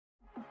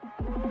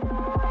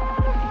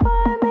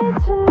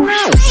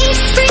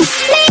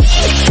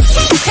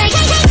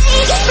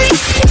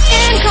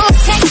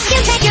Hi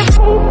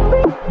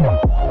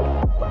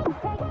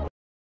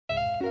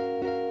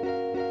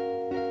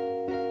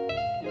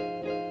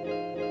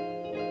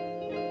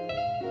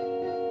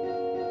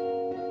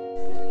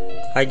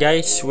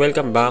guys!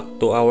 Welcome back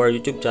to our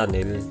YouTube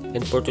channel, and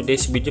for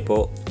today's video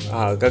po,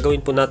 gagawin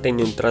po natin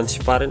yung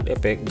transparent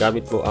effect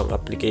gamit po ang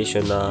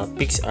application na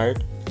PixArt,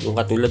 yung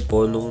katulad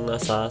po nung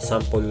nasa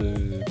sample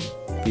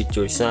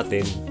features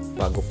natin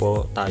bago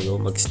po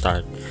tayo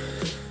mag-start.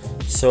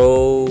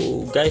 So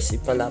guys,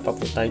 ipala pa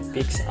po tayong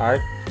PixArt.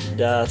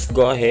 Just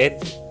go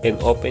ahead and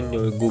open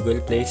your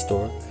Google Play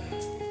Store,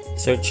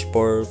 search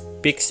for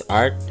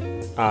PixArt.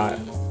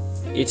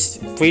 It's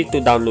free to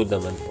download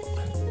naman po.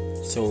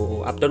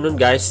 So after nun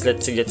guys,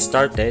 let's get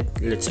started.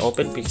 Let's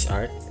open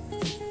PixArt.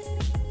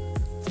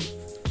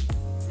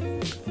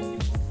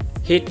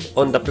 Hit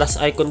on the plus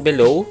icon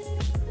below.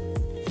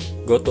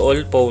 Go to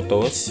all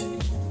photos.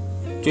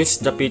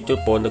 Choose the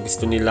picture po na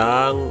gusto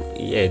nilang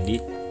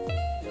i-edit.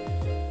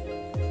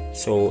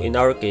 So in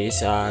our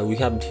case, we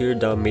have here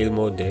the male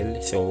model.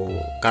 So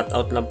cut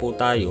out lang po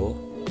tayo.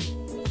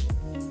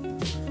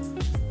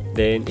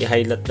 Then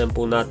i-highlight lang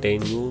po natin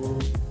yung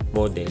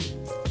model.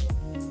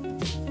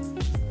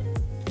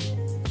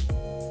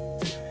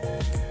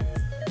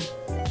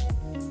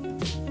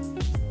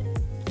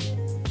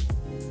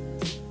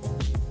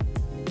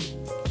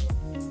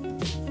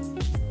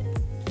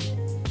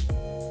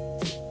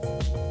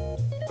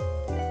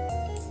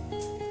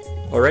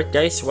 Alright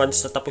guys,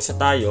 once natapos na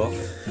tayo,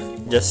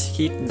 just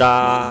hit the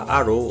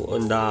arrow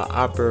on the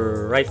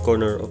upper right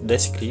corner of the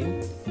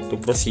screen to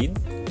proceed.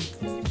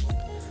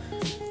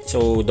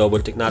 So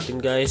double click natin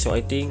guys. So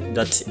I think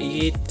that's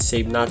it.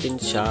 Save natin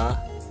siya.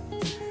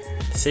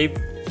 Save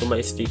to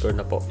my sticker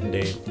na po.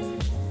 Then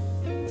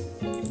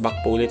back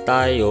po ulit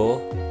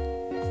tayo.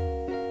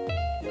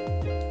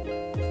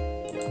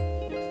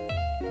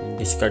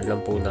 Discard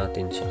lang po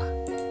natin siya.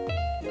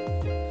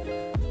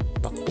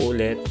 Back po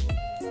ulit.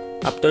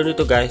 After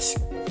nito guys,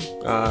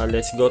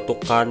 let's go to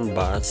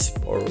canvas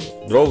or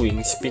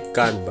drawings, pick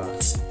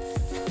canvas.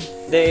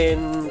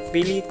 Then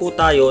pili po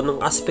tayo ng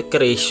aspect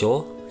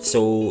ratio.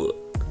 So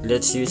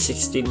let's use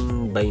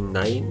 16:9.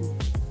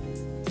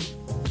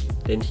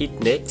 Then hit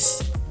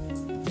next.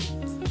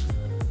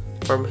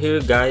 From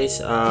here guys,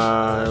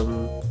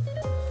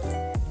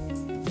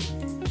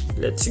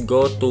 let's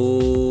go to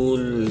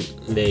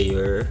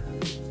layer.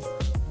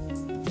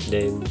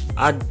 Then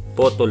add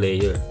photo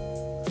layer.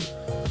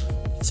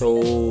 So,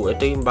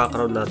 ito yung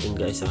background natin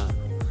guys ha.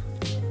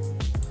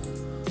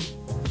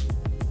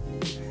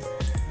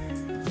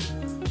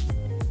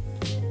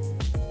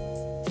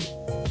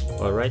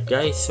 Alright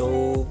guys, so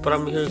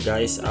from here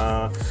guys,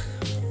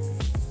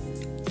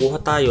 kuha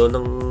tayo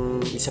ng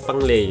isa pang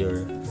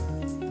layer.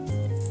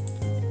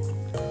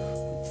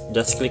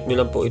 Just click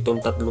nyo lang po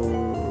itong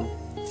tatlong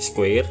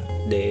square,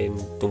 then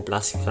itong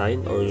plus sign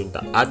or yung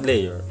add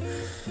layer.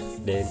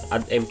 Then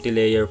add empty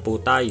layer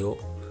po tayo.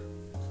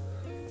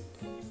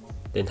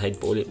 Then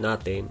hide po ulit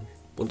natin.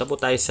 Punta po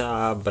tayo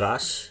sa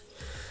brush.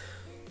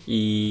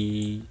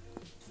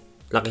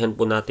 Lakihan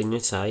po natin yung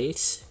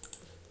size.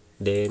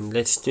 Then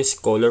let's choose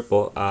color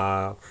po.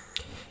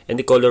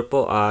 Any color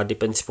po,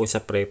 depends po sa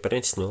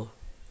preference, no?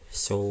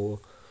 So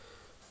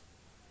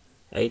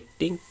I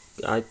think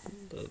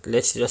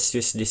let's just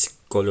use this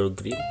color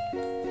green.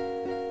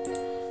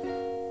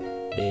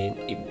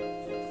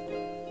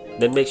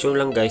 Then make sure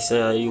lang guys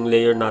na yung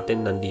layer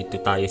natin nandito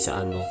tayo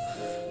sa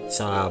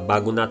sa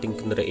bago nating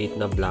create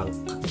na blank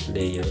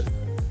layer.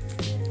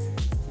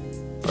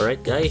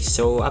 Alright guys,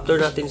 so after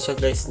natin siya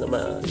guys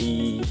na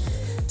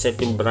i-set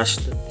yung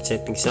brush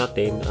settings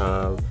natin,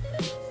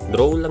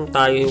 draw lang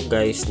tayo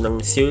guys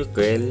ng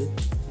circle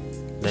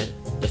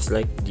just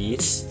like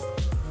this,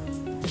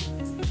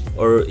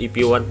 or if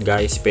you want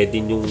guys,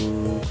 pwede yung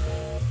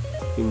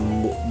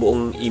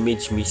buong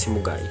image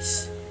mismo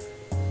guys.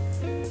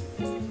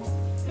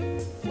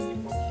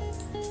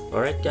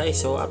 Alright guys,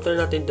 so after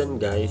natin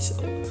done guys,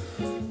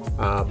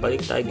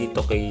 balik tayo dito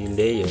kay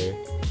layer.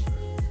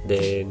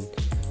 Then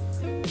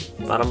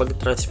para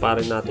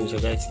mag-transparent natin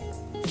siya guys,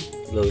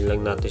 gawin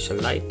lang natin siya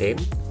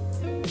lighten.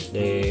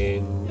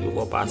 Then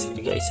yung opacity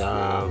guys,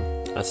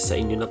 sa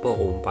inyo na po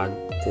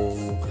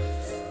kung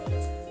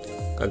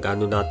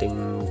kagano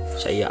natin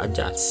siya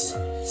i-adjust.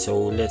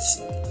 So let's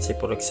say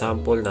for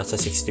example nasa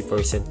 60%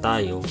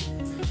 tayo.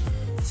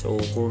 So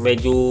kung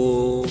medyo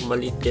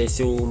maliit guys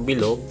yung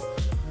bilog,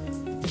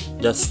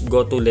 just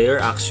go to layer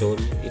action,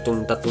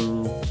 itong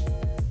tatlong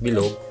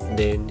bilog,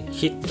 then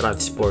hit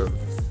transform.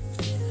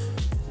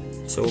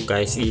 So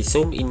guys,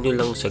 i-zoom in nyo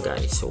lang siya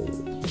guys, so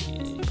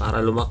para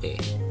lumaki.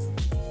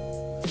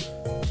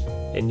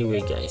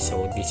 Anyway guys,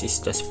 so this is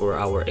just for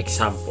our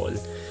example.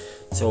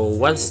 So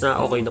once na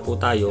okay na po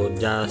tayo,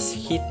 just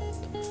hit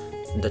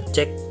the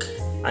check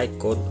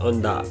icon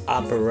on the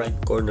upper right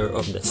corner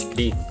of the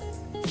screen.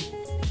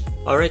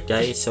 Alright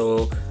guys,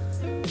 so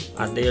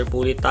add layer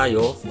po ulit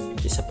tayo,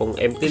 isa pong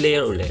empty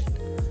layer ulit.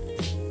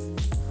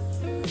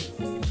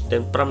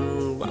 Then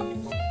from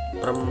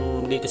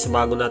dito sa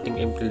bago nating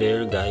empty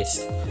layer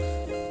guys,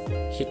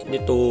 hit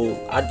nito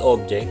add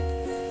object.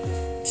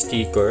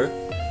 sticker.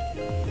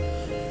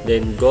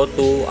 Then go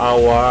to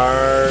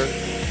our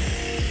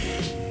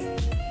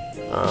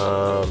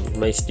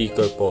may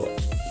sticker po,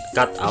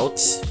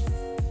 cutouts.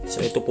 So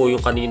ito po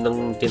yung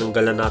kaninang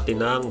tinanggalan natin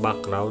ng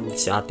background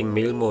sa ating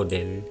male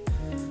model.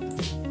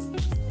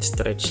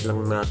 Stretch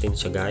lang natin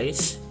siya,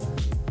 guys.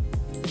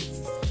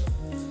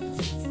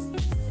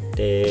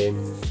 Then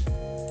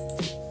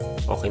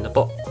okay na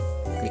po.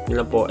 Click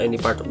nyo lang po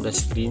any part of the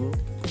screen.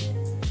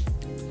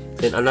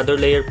 Then another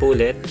layer po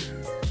ulit.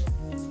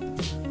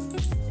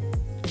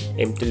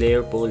 Empty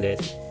layer po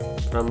ulit.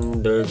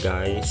 From there,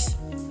 guys,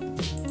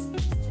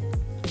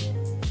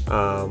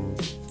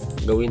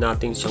 gawin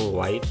natin siyang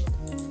white.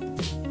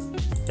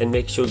 And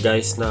make sure,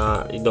 guys,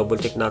 na i-double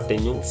check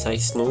natin yung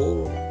size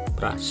ng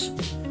brush.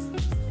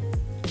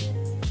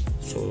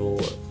 So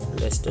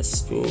let's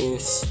just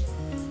use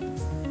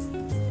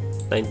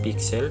 9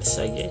 pixels,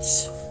 I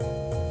guess.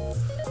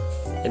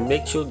 And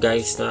make sure,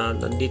 guys, na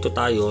nandito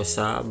tayo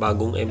sa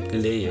bagong empty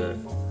layer.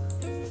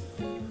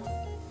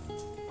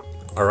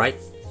 Alright,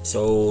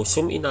 so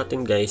zoom in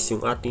natin, guys,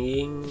 yung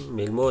ating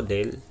male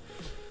model.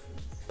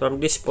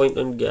 From this point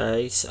on,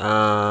 guys,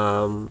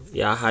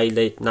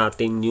 i-highlight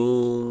natin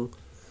yung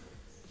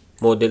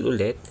model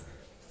ulit.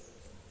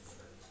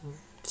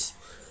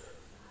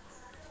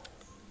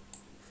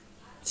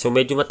 So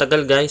medyo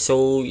matagal, guys,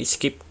 so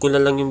skip ko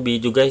na lang yung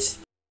video,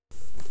 guys.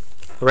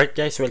 Alright,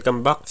 guys,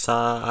 welcome back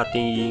sa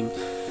ating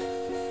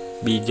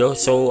video.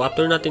 So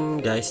after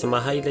natin, guys, na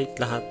ma-highlight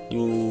lahat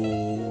yung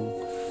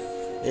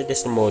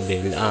latest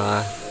model,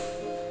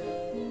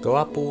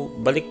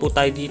 balik po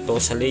tayo dito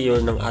sa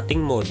layer ng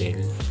ating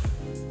model.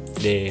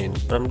 Then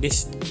from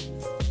this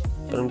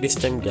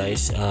time,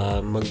 guys,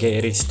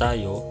 mag-erase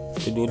tayo.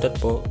 To do that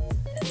po,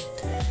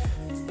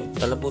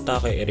 tala po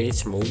tayo kay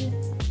erase mode.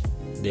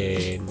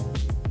 Then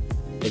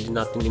pwede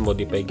natin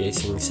i-modify,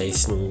 guys, yung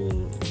size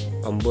ng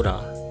pambura.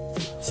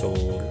 So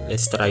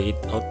let's try it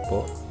out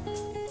po.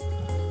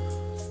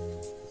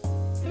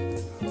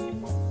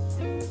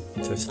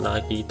 So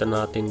nakikita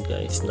natin,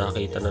 guys,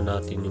 nakita na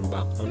natin yung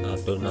background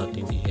after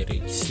natin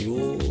i-erase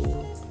yung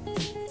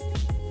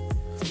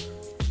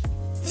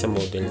sa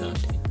model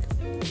natin.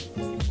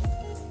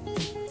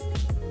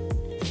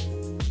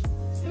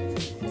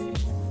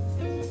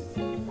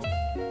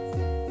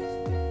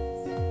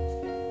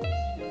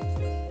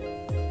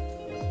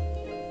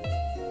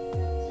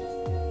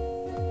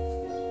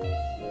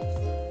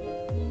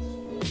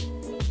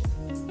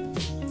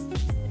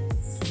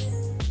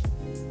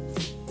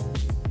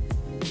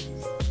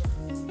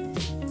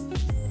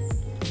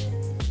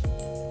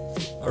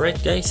 Alright,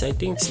 guys, I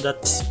think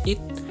that's it.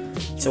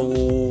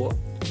 So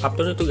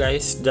after nito,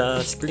 guys,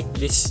 just click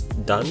this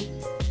done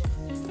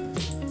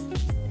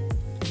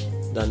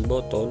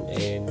button.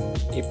 And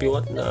if you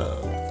want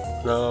na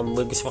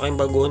gusto kayong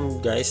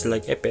baguhan, guys,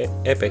 like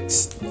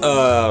effects,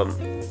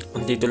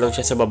 dito lang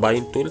siya sa baba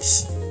yung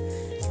tools.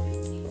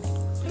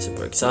 So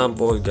for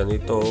example,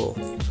 ganito,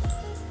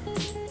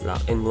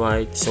 black and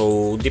white.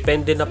 So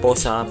depende na po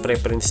sa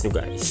preference nyo,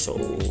 guys. So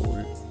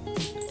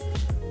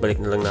balik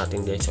na lang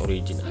natin, guys, sa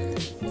original.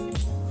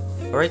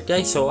 Alright,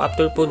 guys, so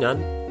after po nyan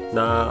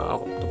na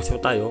tapos po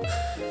tayo,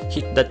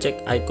 hit the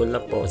check icon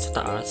lang po sa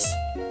taas.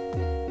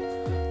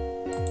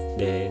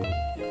 Then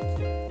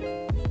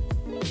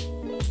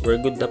we're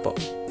good na po.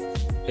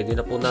 Pwede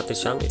na po natin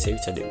siyang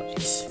i-save sa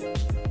device.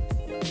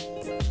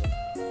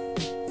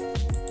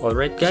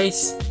 Alright,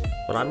 guys,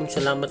 maraming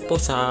salamat po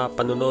sa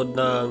panonood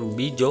ng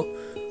video.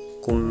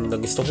 Kung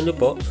nagustuhan nyo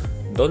po,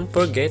 don't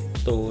forget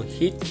to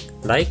hit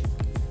like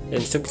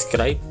and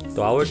subscribe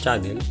to our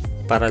channel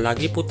para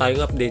lagi po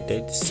tayong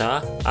updated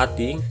sa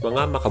ating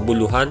mga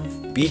makabuluhan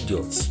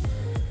videos.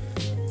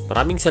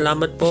 Maraming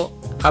salamat po.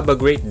 Have a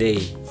great day.